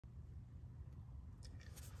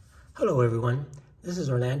Hello everyone, this is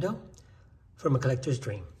Orlando from A Collector's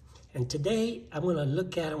Dream. And today I'm going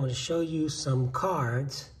to show you some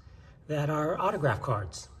cards that are autograph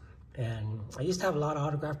cards. And I used to have a lot of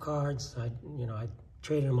autograph cards. I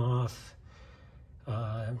traded them off.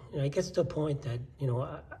 It gets to a point that,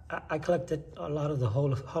 I collected a lot of the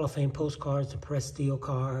Hall of Fame postcards, the press steel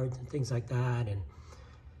cards and things like that.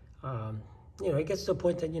 And, it gets to a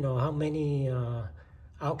point that, how many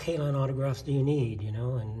Al Kaline autographs do you need,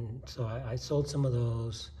 and so I sold some of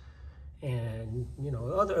those, and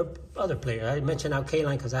other players. I mentioned Al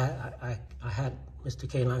Kaline because I had Mr.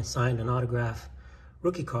 Kaline signed an autograph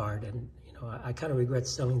rookie card, and I kind of regret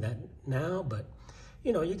selling that now, but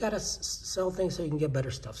you gotta sell things so you can get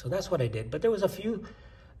better stuff. So that's what I did. But there was a few,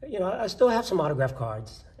 I still have some autograph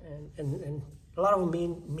cards, and a lot of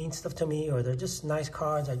them mean stuff to me, or they're just nice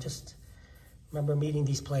cards. I just remember meeting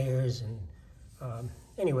these players, and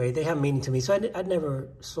anyway, they have meaning to me. So I'd never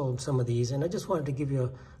sold some of these, and I just wanted to give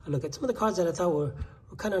you a look at some of the cards that I thought were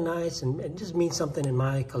kind of nice and just mean something in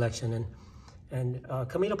my collection. And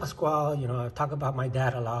Camilo Pascual, I talk about my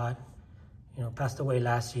dad a lot. Passed away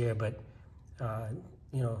last year, but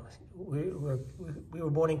we were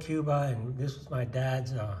born in Cuba, and this was my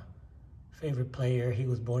dad's favorite player. He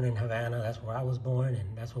was born in Havana. That's where I was born,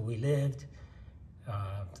 and that's where we lived.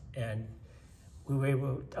 And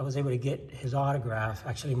I was able to get his autograph.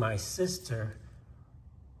 Actually, my sister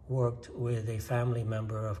worked with a family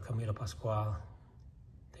member of Camilo Pascual.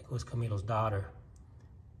 I think it was Camilo's daughter.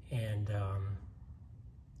 And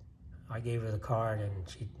I gave her the card, and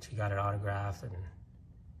she got it autographed. And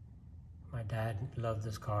my dad loved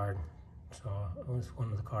this card. So it was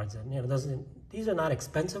one of the cards that, these are not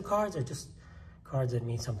expensive cards. They're just cards that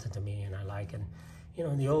mean something to me and I like. And,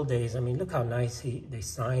 in the old days, look how nice they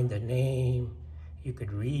signed their name. You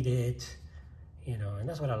could read it, and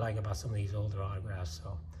that's what I like about some of these older autographs.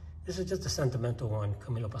 So this is just a sentimental one,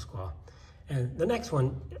 Camilo Pascual. And the next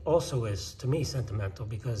one also is, to me, sentimental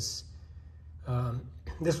because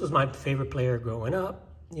this was my favorite player growing up.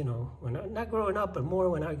 Not growing up, but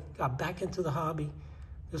more when I got back into the hobby.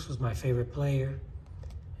 This was my favorite player,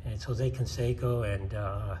 and it's Jose Canseco.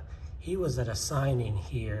 And he was at a signing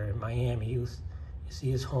here in Miami. You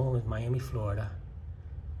see his home is Miami, Florida.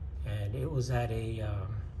 And it was at a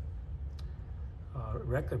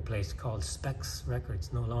record place called Specs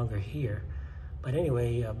Records, no longer here. But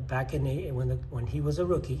anyway, back in when he was a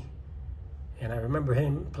rookie, and I remember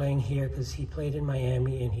him playing here because he played in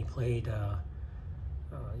Miami and he played,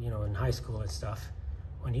 in high school and stuff.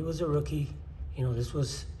 When he was a rookie, this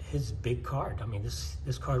was his big card.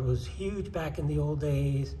 This card was huge back in the old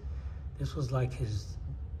days. This was like his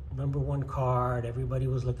 #1 card. Everybody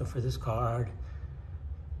was looking for this card.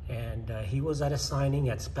 And he was at a signing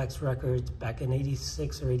at Specs Records back in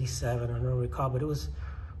 '86 or '87, I don't recall, but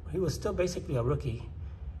he was still basically a rookie.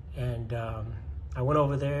 And I went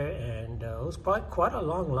over there, and it was quite a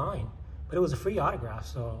long line, but it was a free autograph,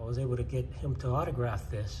 so I was able to get him to autograph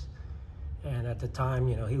this. And at the time,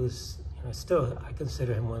 he was, still, I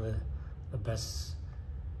consider him one of the best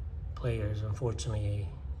players. Unfortunately,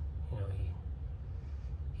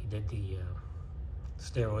 he did the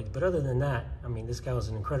steroids, but other than that, this guy was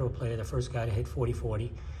an incredible player, the first guy to hit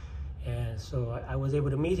 40-40. And so I was able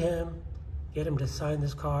to meet him, get him to sign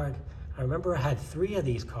this card. I remember I had 3 of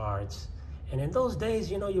these cards, and in those days,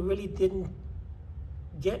 you really didn't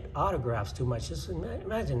get autographs too much. Just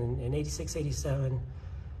imagine in '86, '87,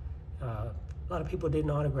 a lot of people didn't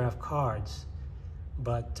autograph cards.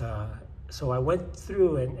 But so I went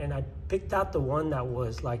through and I picked out the one that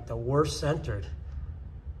was like the worst centered,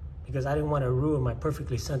 because I didn't want to ruin my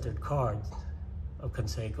perfectly centered card of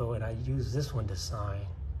Canseco, and I used this one to sign.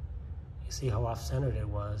 You see how off-centered it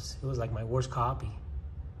was? It was like my worst copy.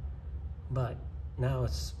 But now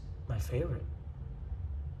it's my favorite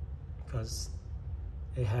because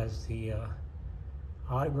it has the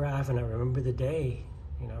autograph, and I remember the day.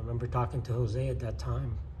 I remember talking to Jose at that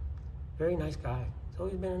time. Very nice guy. He's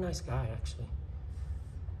always been a nice guy, actually.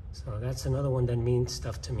 So that's another one that means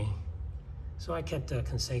stuff to me. So I kept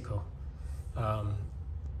Canseco.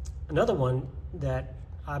 Another one that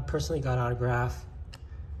I personally got autographed,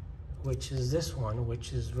 which is this one,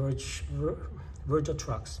 which is Virgil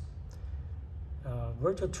Trucks.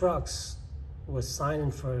 Virgil Trucks was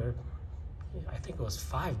signing for, I think it was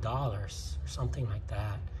 $5 or something like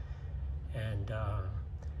that. And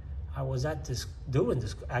I was doing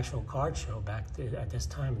this actual card show back at this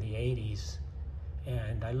time in the '80s.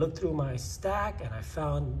 And I looked through my stack and I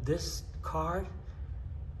found this card,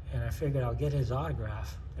 and I figured I'll get his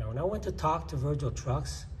autograph. And when I went to talk to Virgil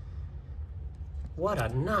Trucks, what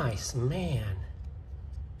a nice man.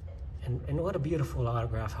 And what a beautiful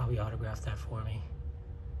autograph, how he autographed that for me.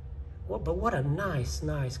 But what a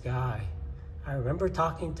nice guy. I remember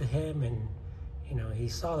talking to him, and you know, he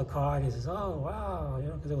saw the card. He says, "Oh wow," you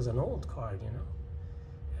know, because it was an old card, you know.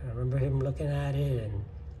 And I remember him looking at it and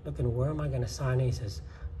looking, where am I going to sign it? He says,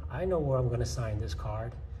 "I know where I'm going to sign this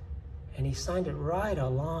card," and he signed it right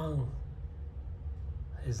along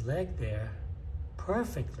his leg there,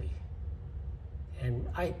 perfectly. And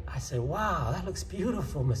I said, "Wow, that looks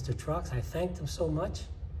beautiful, Mr. Trucks." I thanked him so much,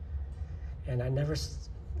 and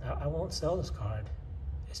I won't sell this card.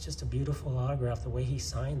 It's just a beautiful autograph, the way he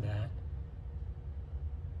signed that.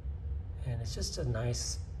 And it's just a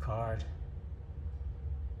nice card.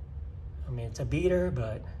 I mean, it's a beater,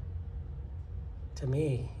 but to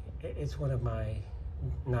me, it's one of my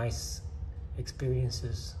nice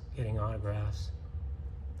experiences getting autographs.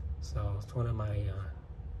 So it's one of my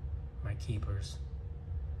my keepers.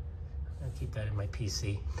 I'm gonna keep that in my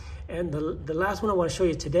PC. And the last one I want to show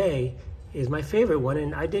you today is my favorite one,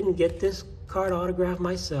 and I didn't get this card autographed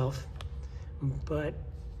myself, but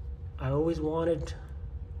I always wanted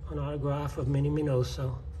an autograph of Minnie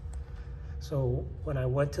Minoso. So when I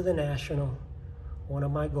went to the National, one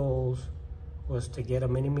of my goals was to get a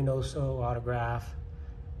Minnie Minoso autograph.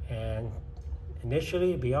 And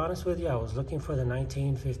initially, to be honest with you, I was looking for the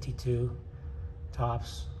 1952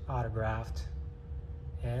 Topps autographed.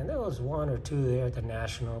 And there was one or two there at the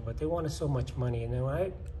National, but they wanted so much money. And then when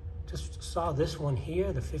I just saw this one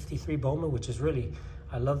here, the 53 Bowman, which is really,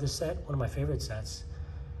 I love this set, one of my favorite sets.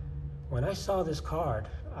 When I saw this card,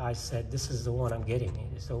 I said, this is the one I'm getting.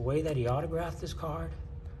 It's the way that he autographed this card,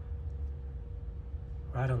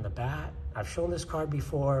 right on the bat. I've shown this card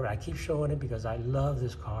before. I keep showing it because I love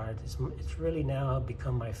this card. It's really now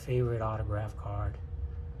become my favorite autograph card.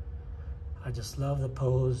 I just love the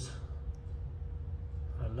pose.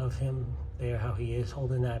 I love him there, how he is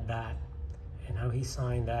holding that bat, and how he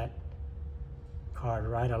signed that card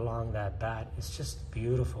right along that bat. It's just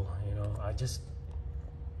beautiful, you know. I just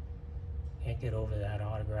can't get over that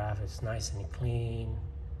autograph. It's nice and clean.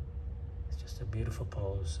 It's just a beautiful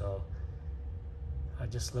pose. So I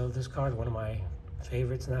just love this card. One of my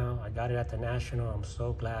favorites now. I got it at the National. I'm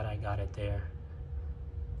so glad I got it there,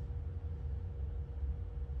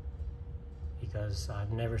 because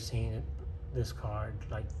I've never seen this card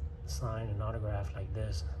like signed and autographed like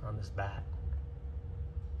this on this bat.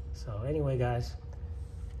 So anyway, guys,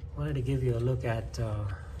 wanted to give you a look at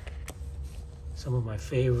some of my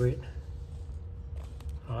favorite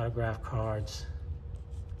autograph cards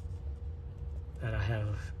that I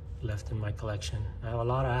have left in my collection. I have a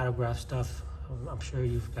lot of autograph stuff. I'm sure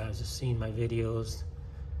you guys have seen my videos,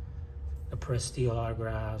 the press steel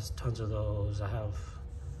autographs, tons of those. I have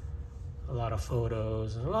a lot of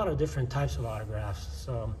photos and a lot of different types of autographs.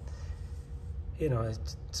 So, you know,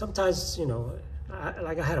 sometimes, you know,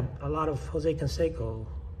 I had a lot of Jose Canseco,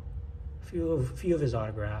 a few of his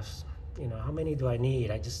autographs. You know, how many do I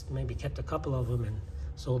need? I just maybe kept a couple of them and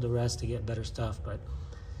sold the rest to get better stuff. But,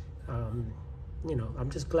 you know, I'm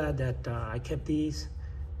just glad that I kept these.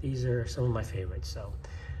 These are some of my favorites. So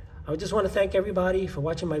I just want to thank everybody for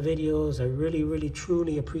watching my videos. I really,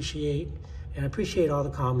 truly appreciate, and appreciate all the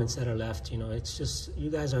comments that are left. You know, it's just, you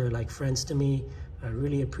guys are like friends to me. I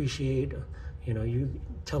really appreciate, you know, you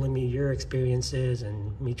telling me your experiences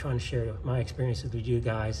and me trying to share my experiences with you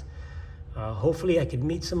guys. Hopefully I could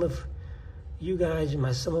meet some of you guys,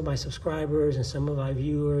 some of my subscribers and some of my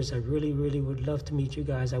viewers. I really would love to meet you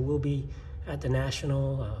guys. I will be at the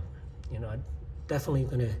National. You know, I'm definitely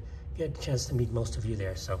gonna get a chance to meet most of you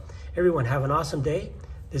there. So everyone, have an awesome day.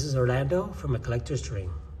 This is Orlando from A Collector's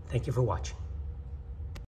Dream. Thank you for watching.